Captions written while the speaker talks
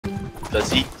Cause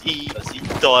he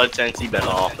thought since he been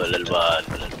off a little while.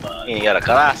 He ain't got a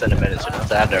class in a minute, so I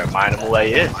had to remind him who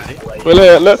he is. Well,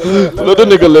 let the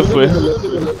nigga live way.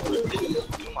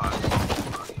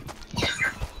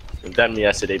 You done me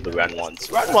yesterday, but run once.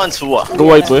 Run once for what? The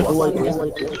white way.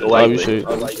 The white way.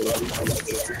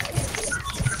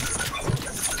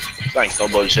 Thanks, no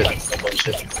bullshit.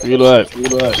 You right. You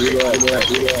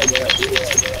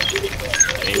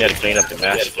gotta clean up the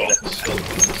mess, bro.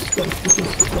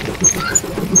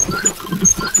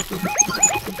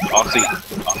 Oxy.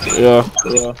 Yeah.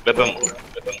 Flip him.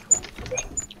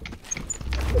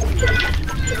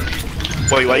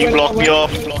 Boy, why you block me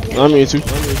off? I mean too. You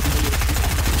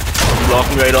block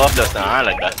me right off just now, I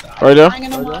like that. Right there.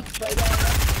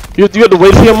 You have to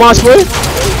wait for your march, boy.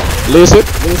 Lace it.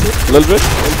 A little bit.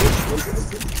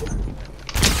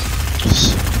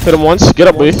 Hit him once. Get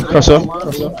up, boy. Crush up.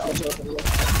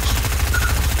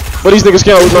 But these niggas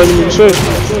can't not even straight.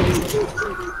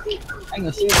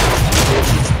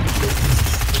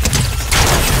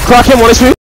 Crack him on his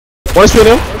feet. On his feet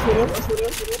him.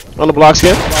 On the block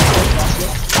skin.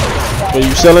 But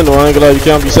you selling? No, I ain't gonna lie, you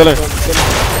can't be selling.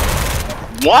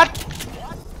 What?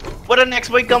 Where the next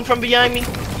boy come from behind me?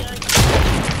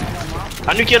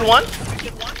 And you killed one?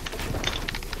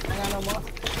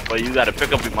 Well, you gotta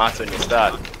pick up your marks when you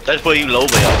start. That's for you low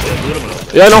boy out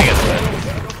there. Yeah, I know.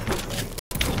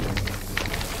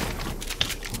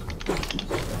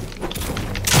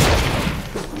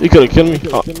 He could've killed me.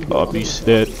 Oh, beast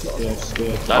dead.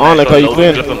 I don't like how you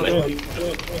playing.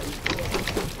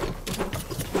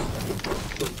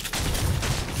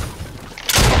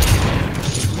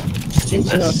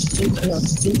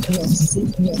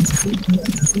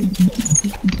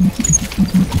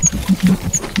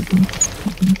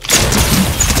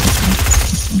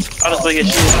 I'll just play your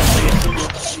shit.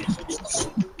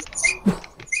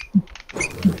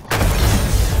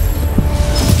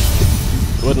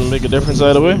 Wouldn't make a difference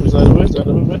either way.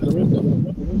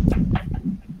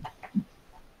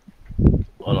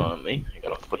 Hold on, me. I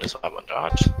gotta put this on my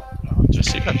dodge. Just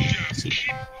see that.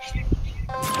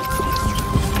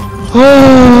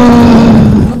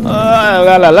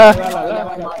 La la la.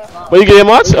 But you get your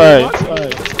mods? Alright.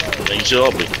 Thank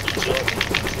you, boy.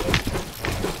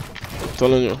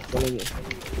 Telling you.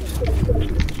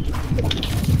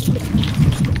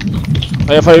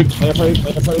 I have fight. Nice.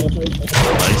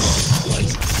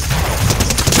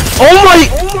 Oh my!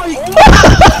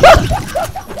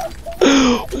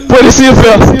 Boy, this is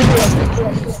fail.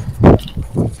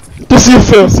 This is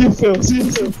fail.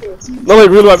 No, like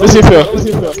real life. This is fail.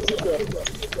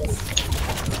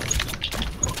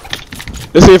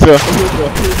 This is fail.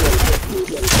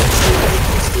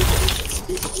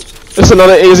 It's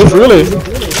another A, is it really?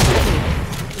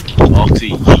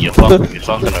 Oxy, you're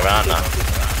fucking around now.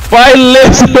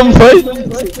 Violence him, boy.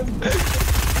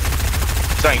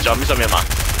 Thanks, John. Me some here, man.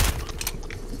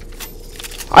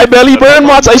 I barely burn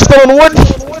mods. I still on wood.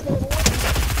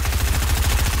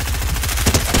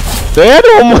 Dead?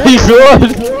 Oh my god.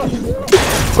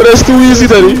 But that's too easy,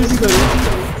 daddy.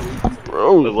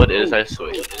 Bro. Wait, what is that?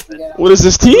 Sweet. What is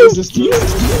this team?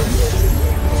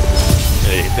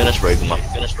 Hey, finish break, man.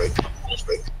 Finish break.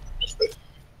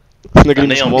 This nigga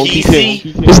name is Monkey King.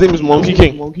 His name is Monkey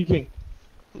King.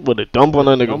 But they dump on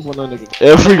that nigga.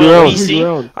 Every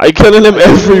round. I killing him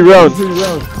every round.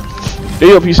 Hey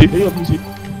yo, PC.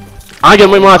 I get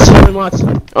my mods. I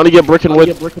only get brick and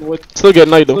wood. Still get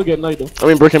night though. I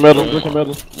mean brick and metal.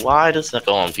 Why does that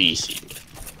go on PC?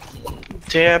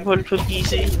 Terrible for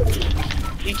PC.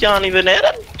 You can't even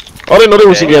edit. All they know they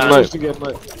was to get night.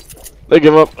 They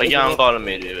give up. Like y'all calling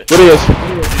me, dude. What is?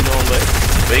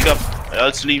 Wake up.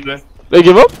 Y'all sleeping. They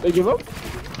give up?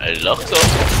 I look so.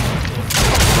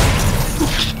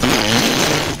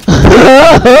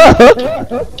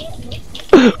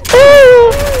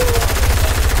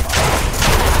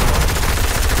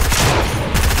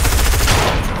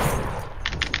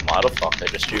 Motherfucker,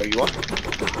 just 3v1.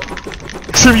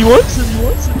 3v1?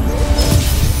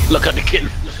 Look at the kill.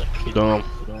 Dumb.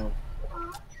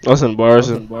 That's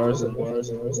embarrassing. But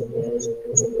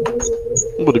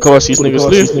the cost these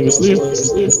niggas sleep.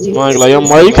 Mike, like I'm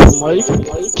Mike.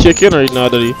 Kick in right now,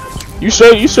 daddy. You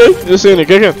straight? Just saying it,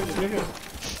 kick in.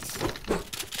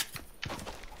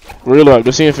 Real life,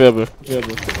 just seeing Faber. They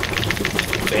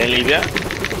ain't leave yet?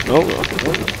 No.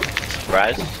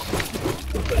 Surprise.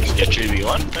 Just get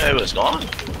 3v1. Hey, what's going on?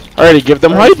 Alrighty, give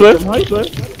them hype, man.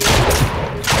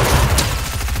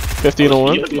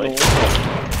 1501.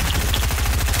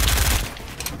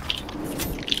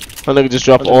 That nigga just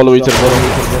dropped all the way to the bottom.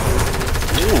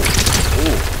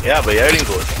 Ooh. Yeah, but everything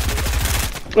goes.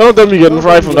 I don't think we getting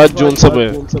fried from that June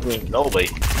subway. No, boy.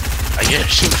 I I get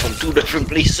shoot from 2 different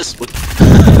places. But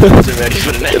ready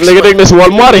for the next Look at this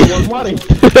one money.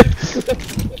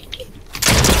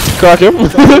 Crack him.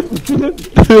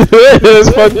 It's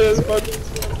fun.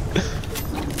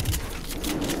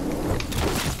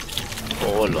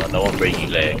 Oh Lord, no one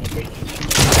breaking leg.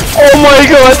 Oh my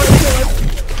god!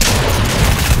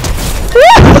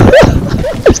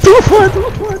 It's too fun!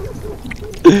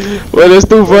 Well, it's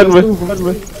too fun, man.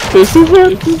 It's too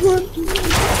fun.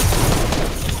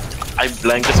 I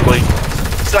blanked this boy.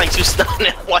 It's like you stand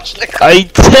there and watch the I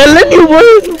telling you,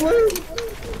 man.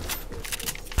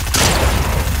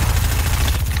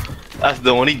 That's the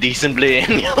only decent play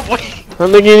in here, boy. I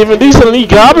think he ain't even decent, he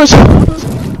garbage.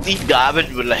 He's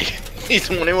garbage, but like, he's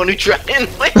the only one who trying,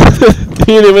 boy.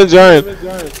 He ain't even trying.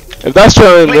 If that's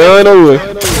trying, man, I know it.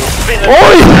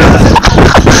 Oi!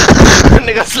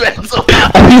 Nigga slept so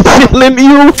hard. I'm telling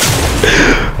you.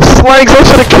 Slangs, I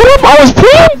should've killed him, I was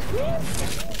playing.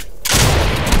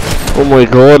 Oh my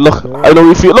god, look, I know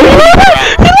you feel. Look, he know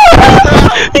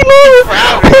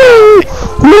it!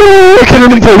 I kill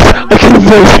him in face! I kill him in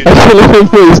face! I kill him in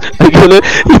face! I kill him!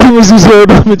 He does zero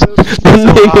damage! The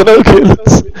nigga no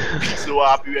kills! So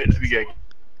happy right at the beginning.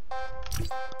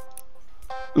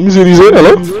 Let me see what he's saying,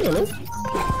 hello?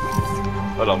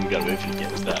 Hold on, we gotta wait for you to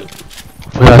get that.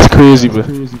 That's crazy, bro.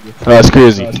 That's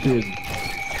crazy.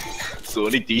 So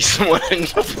only decent one.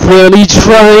 Well, he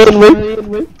trying,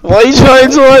 man. Why you trying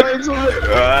so hard?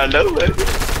 No, man.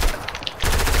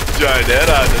 Trying that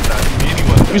out, that's not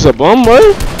anyone. He's a bum,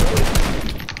 boy.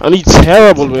 And he's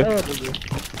terrible, man.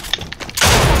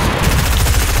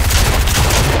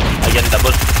 I get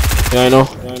double. Yeah, I know.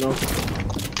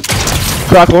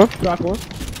 Crack one.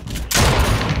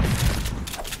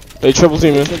 Hey, triple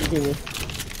team, man. What's going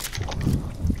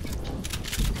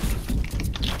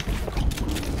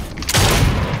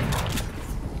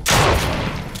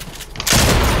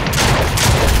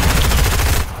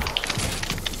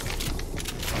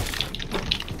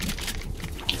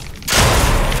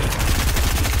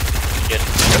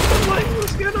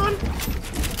on?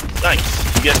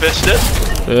 Nice. You get fisted?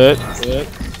 Yeah.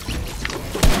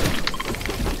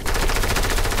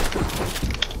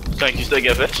 Thank you, still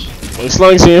get fish?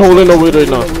 Slanks ain't holding no weight right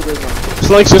now.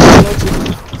 Slanks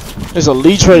just is a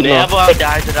leech right now. Never I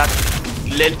died to that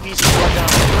little piece of water.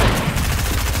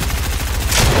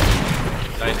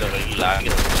 Nice, I'm like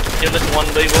it. Kill this one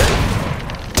by way.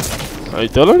 I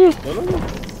telling you.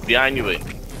 Behind you, way.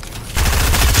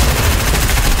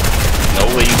 No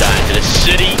way you dying to the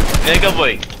city, nigga,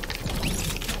 boy.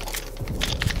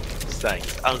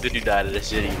 Thanks. How could you die to the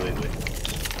city, boy?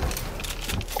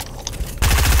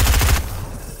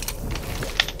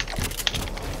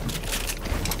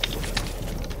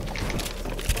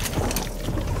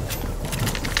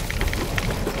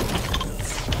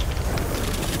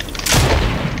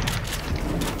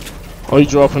 Oh, you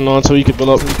dropping on so you can build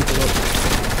up.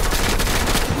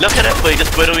 Look at that boy, this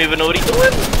boy don't even know what he's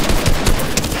doing.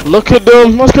 Look at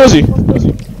them, what's crazy?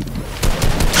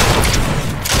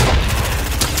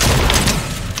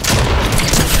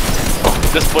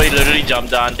 This boy literally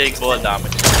jumped down, take ball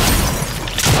damage.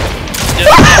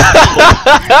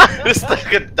 This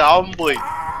like a dumb boy.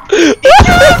 How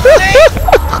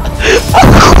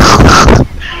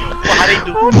they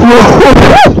do?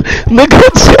 Nigga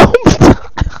jumped.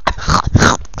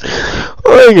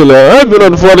 I've been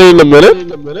on 40 in a minute.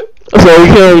 So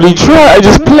you can't really try, I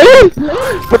just played.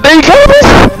 But they got this.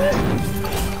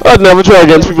 I'd never try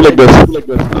against people like this.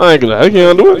 I ain't gonna, I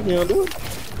can't do it.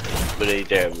 But they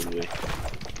terrible, boy.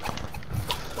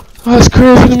 Oh, that's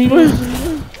crazy to me, man.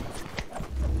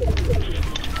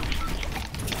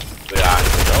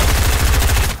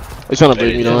 They're trying to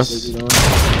break me down.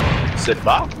 Sit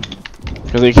back.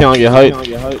 Because they can't get height.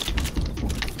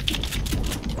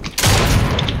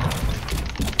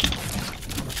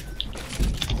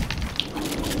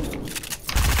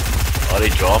 Oh, they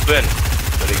dropping.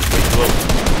 So they can break low.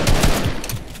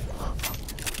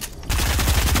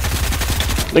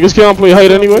 Niggas can't play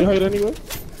height anyway.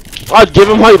 I'd give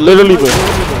him height, literally, bro.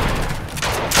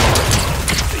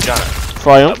 They can't.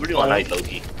 Fire him. I really want height,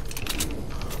 Loki.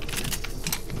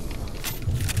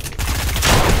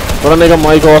 But a nigga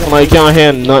mic off and I can't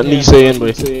hear nothing he's saying,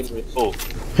 bro. Oh.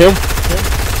 Him?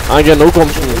 I ain't get no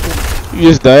comms from him. He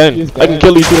just dying. I can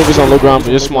kill these two niggas on low ground,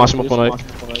 but just smash him up on height.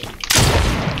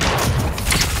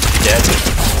 Dead.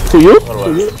 Who, you?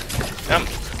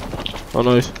 Oh,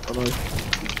 nice.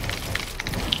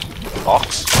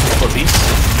 Ox. Police.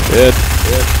 Dead.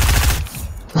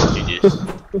 GG's.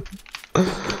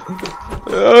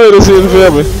 Oh, this is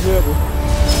fair, man.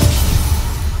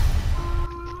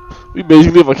 We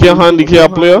basically have a can't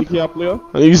handicap player,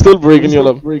 and he's still breaking your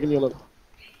love.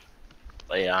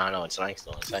 But yeah, I know it's nice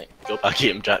though. It's nice. Go back,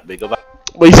 get him chat, big. Go back.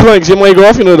 Wait, Slanks, your mic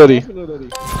off, you know, daddy.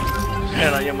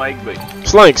 Turn on your mic, big.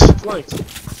 Slanks.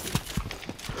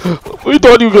 We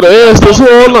thought you could have asked this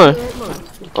whole night.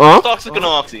 Huh? Toxic and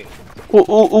Oxy.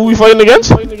 Who we fighting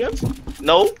against?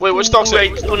 No. Wait, which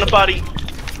Toxic? Wait, on the party.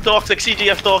 Toxic,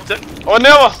 CGF Toxic. Oh,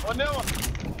 never.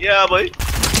 Yeah, boy.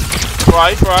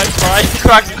 Fry.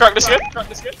 Crack the skin.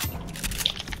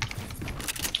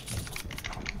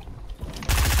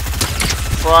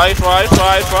 Fry. Crack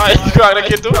the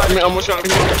kid too. I mean, I'm almost trying to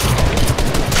kill.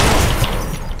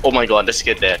 Oh my god, this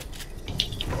kid dead.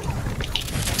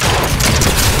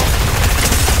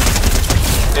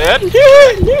 Dead?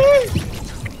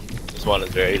 This one is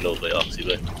very low by Oxy,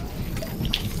 but.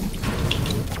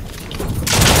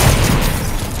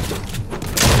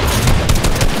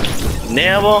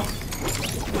 Never.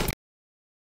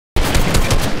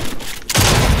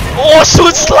 Oh,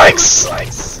 shoot Slanks!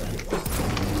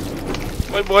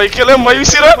 My boy, kill him. Why you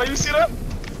see that?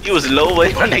 He was low,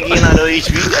 but running in on the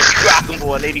HP. I cracked him for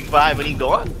 185 and he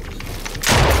gone.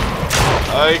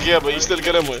 Yeah, but you still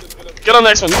get him, boy. Get on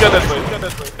next one. You got that, boy.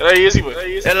 That easy, boy.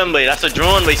 Tell him, boy. That's a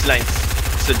drone, boy, Slanks.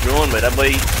 It's a drone, boy. That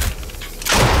boy.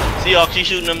 See Oxy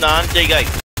shooting him down. J guy.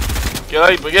 Get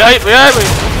out, boy.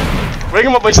 Break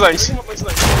him up, boy, Slanks.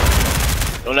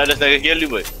 Don't let this nigga kill you,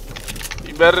 boy.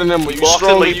 You better than him, boy. You boxing,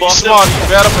 strong, boy, you you smart, you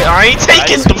better, boy. I ain't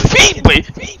taking defeat, boy.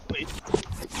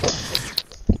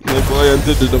 My boy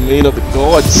entered the domain of the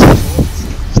gods.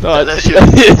 Start.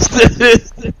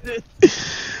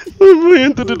 My boy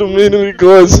entered the domain of the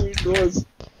gods.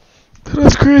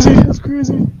 That's crazy.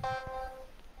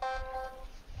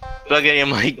 Plug in your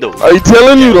mic, though. I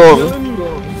telling you, though.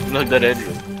 Plug that in,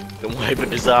 yo. Don't wipe it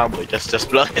this arm, boy. Just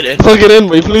plug it in. Plug it in,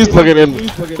 boy. Please plug it in.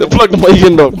 Plug the mic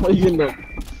in, though.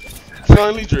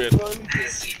 Finally, Dread.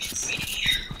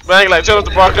 Bang, like, turn up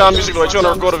the background music, though. I trying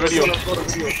to record a video.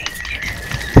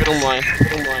 If you don't mind.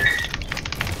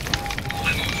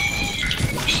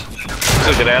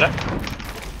 So get at it.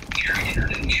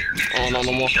 Oh, no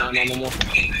more.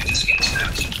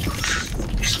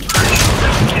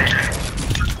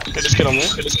 Get this kid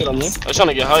on me. I'm trying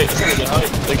to get hype.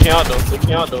 They can't,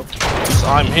 though.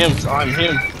 I'm him.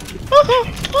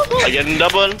 I get in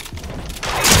double.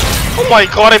 Oh my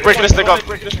god, I'm breaking this thing up.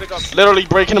 Literally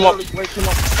breaking him up.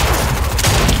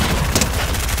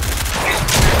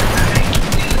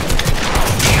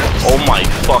 Oh my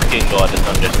fucking god, this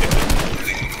I'm just kicking.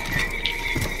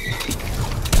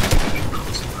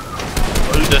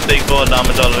 Who's this thing for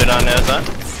damage all the way down there, son?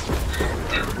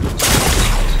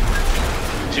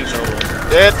 Shoot no one.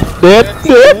 Dead.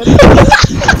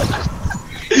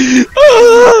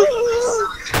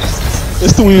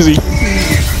 It's too easy.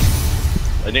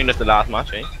 I think that's the last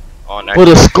match, eh? Oh, next. But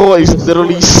the score is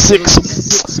literally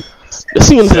 6. You're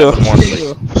seeing fair.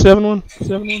 7-1.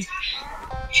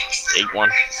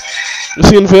 8-1. You're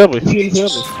seeing fair, boy. You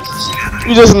just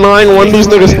 9-1 these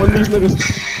niggas.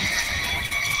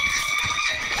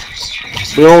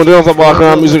 They don't have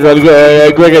background music. Greg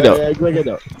it out.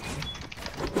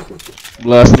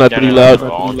 Blasting that pretty loud. I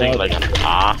don't think like an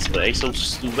ass, but it's so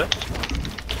stupid.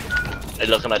 I'm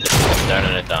looking at the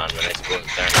turning it down when I suppose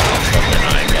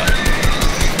turning it down.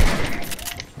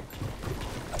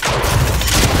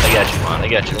 I got you, man.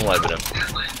 Don't wipe it in.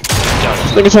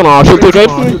 This nigga's on option. Take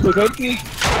out for me.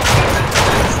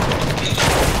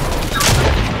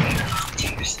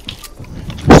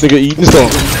 This nigga eating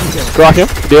stuff. Crack him.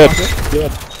 Dead.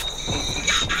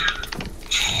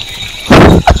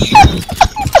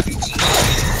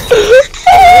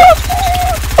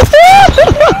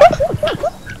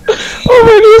 Oh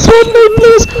my goodness, Fortnite,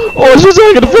 please! Oh, she's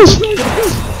taking the fish!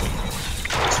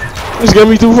 Just get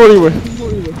me 240, boy.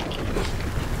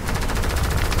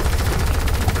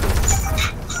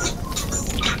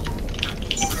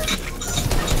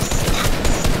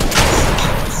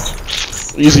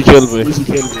 Easy kill, boy.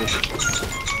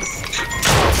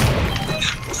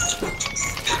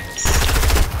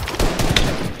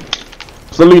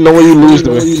 Still, you know where you lose,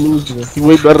 boy. You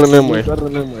way better than them, boy.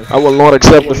 I will not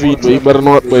accept defeat, but you better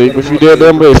not, boy. If you dare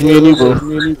them, boy, it's me and you, bro.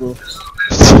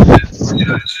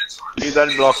 Leave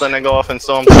that block and then go off and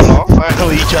storm them off. I know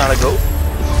where you trying to go.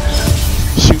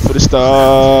 Shoot for the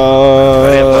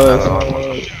stars.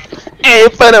 Aim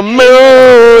for the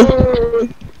moon.